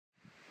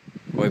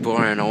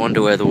boring. I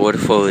wonder where the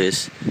waterfall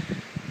is.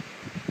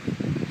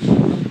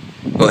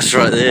 Oh, it's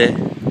right there.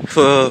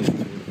 Whoa.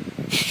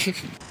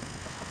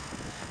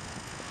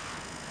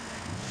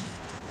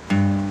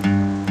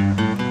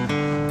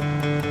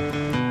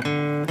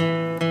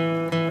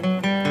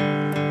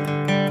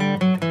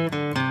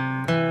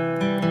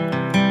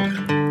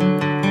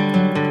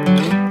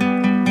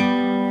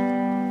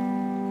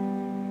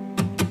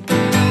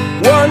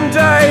 One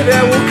day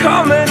there will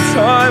come a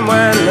time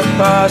when the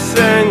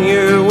person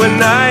you were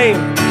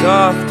named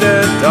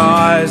after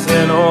dies,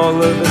 and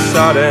all of a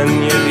sudden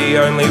you're the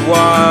only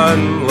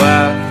one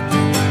left.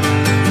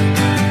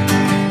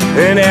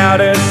 And out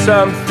of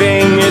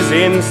something as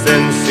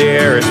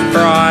insincere as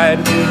pride,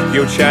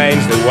 you'll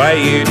change the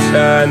way you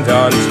turned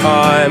on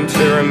time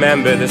to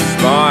remember the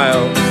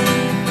smiles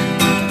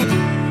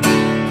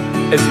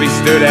as we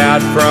stood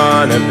out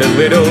front of the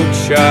little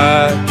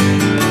church.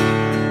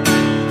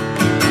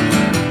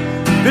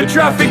 The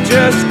traffic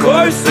just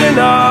close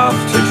enough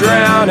to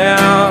drown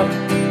out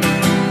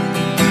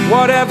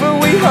whatever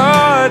we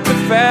heard the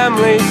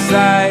family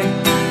say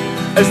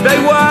as they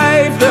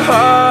waved the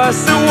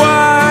hearse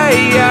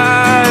away.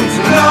 And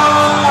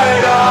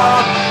tonight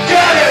I'm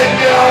getting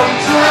young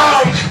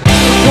drunk,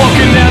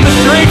 walking down the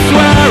streets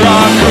where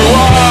I grew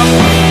up,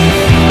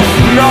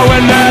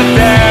 knowing that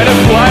they're to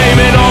blame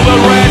and all the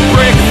red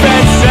brick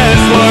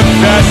fences look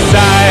the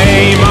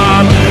same.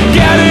 I'm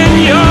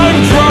getting young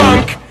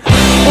drunk,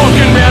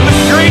 walking round the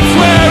streets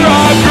where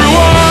I grew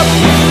up,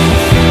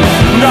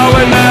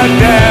 knowing that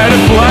they're to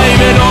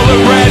blame and all the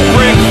red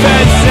brick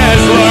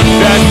fences look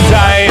the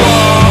same.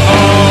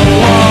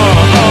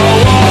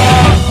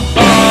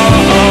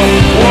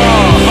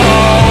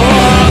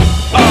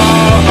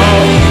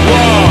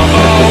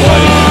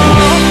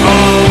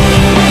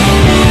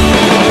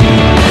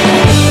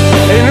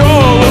 And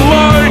all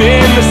alone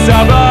in the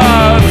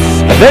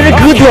suburbs, a very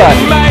good one.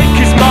 Make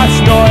as much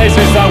noise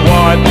as I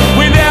want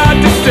without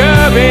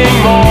disturbing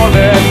more